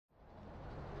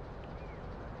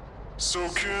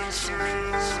Soaking through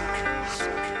guns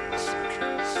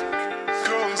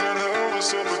that held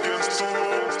us up against the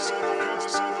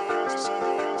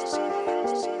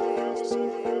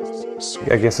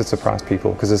wall. I guess it surprised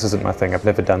people because this isn't my thing. I've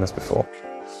never done this before.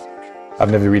 I've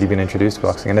never really been introduced to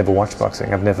boxing. I never watched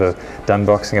boxing. I've never done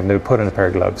boxing. I've never put on a pair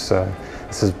of gloves. So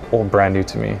this is all brand new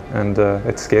to me, and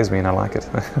it scares me, and I like it.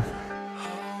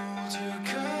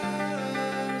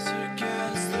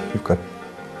 You've got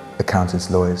accountants,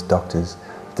 lawyers, doctors,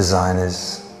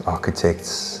 designers,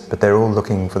 architects, but they're all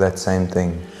looking for that same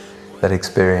thing, that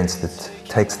experience that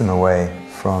takes them away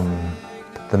from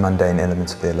the mundane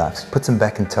elements of their lives, puts them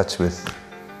back in touch with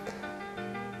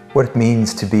what it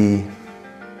means to be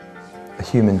a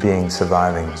human being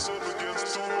surviving.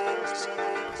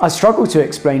 I struggle to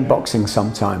explain boxing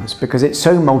sometimes because it's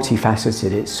so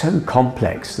multifaceted, it's so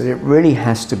complex that it really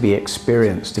has to be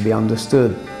experienced to be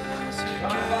understood.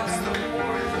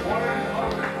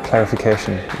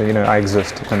 Clarification, you know, I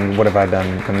exist, and what have I done,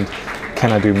 and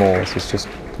can I do more? So it's just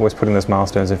always putting those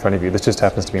milestones in front of you. This just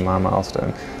happens to be my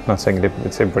milestone. I'm not saying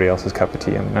it's everybody else's cup of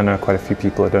tea, and I know quite a few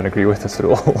people that don't agree with this at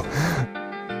all.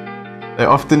 They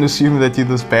often assume that you're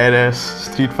this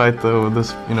badass street fighter or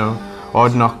this, you know,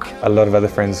 hard knock. A lot of other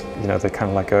friends, you know, they're kind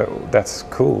of like, oh, that's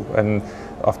cool, and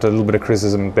after a little bit of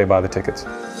criticism, they buy the tickets.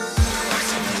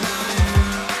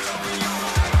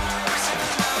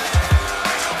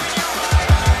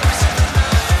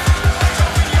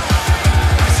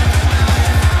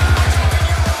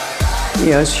 You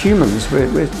know, as humans,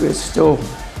 we're still,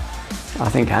 I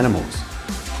think, animals.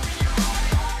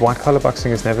 White-collar boxing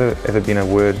has never ever been a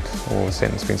word or a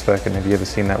sentence being spoken. Have you ever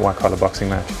seen that white-collar boxing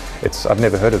match? I've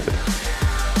never heard of it.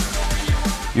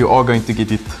 You are going to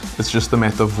get it. It's just a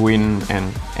matter of when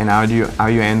and how you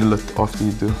handle it after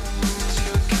you do.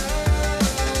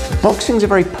 Boxing's a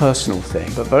very personal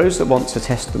thing, but those that want to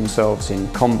test themselves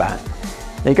in combat,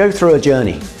 they go through a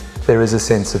journey. There is a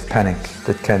sense of panic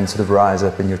that can sort of rise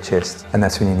up in your chest, and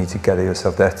that's when you need to gather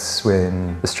yourself. That's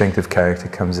when the strength of character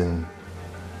comes in.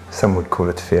 Some would call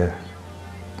it fear.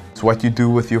 It's what you do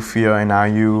with your fear and how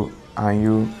you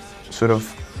sort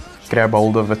of grab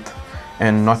hold of it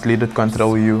and not let it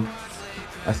control you,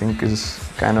 I think is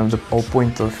kind of the whole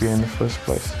point of fear in the first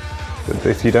place. But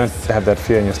if you don't have that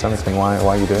fear in your stomach, then why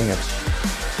are you doing it?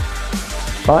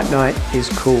 Fight night is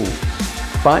cool.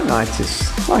 Fight night is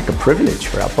like a privilege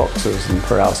for our boxers and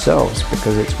for ourselves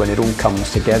because it's when it all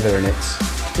comes together and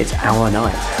it's our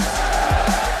night.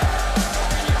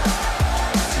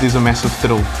 There's a massive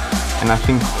thrill, and I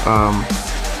think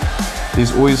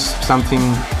there's always something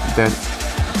that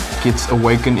gets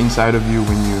awakened inside of you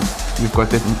when you've got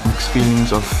that mixed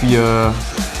feelings of fear.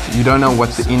 You don't know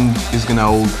what the end is going to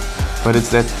hold, but it's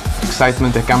that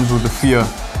excitement that comes with the fear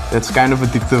that's kind of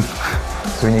addictive.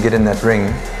 So when you get in that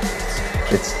ring,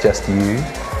 it's just you,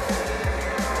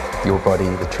 your body,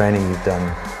 the training you've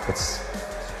done. It's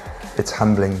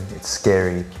humbling, it's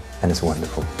scary, and it's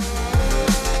wonderful.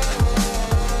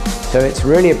 So it's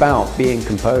really about being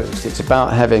composed. It's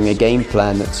about having a game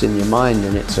plan that's in your mind,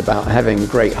 and it's about having a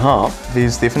great heart.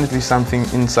 There's definitely something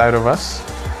inside of us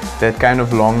that kind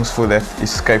of longs for that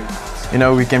escape. You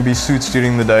know, we can be suits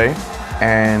during the day,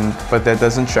 but that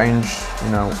doesn't change, you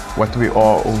know, what we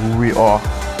are or who we are.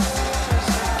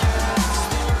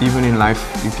 Even in life,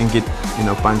 you can get, you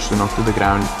know, punched or knocked to the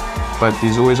ground, but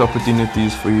there's always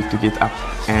opportunities for you to get up.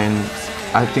 And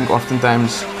I think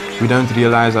oftentimes we don't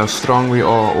realize how strong we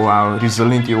are or how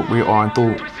resilient we are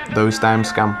until those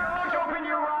times come.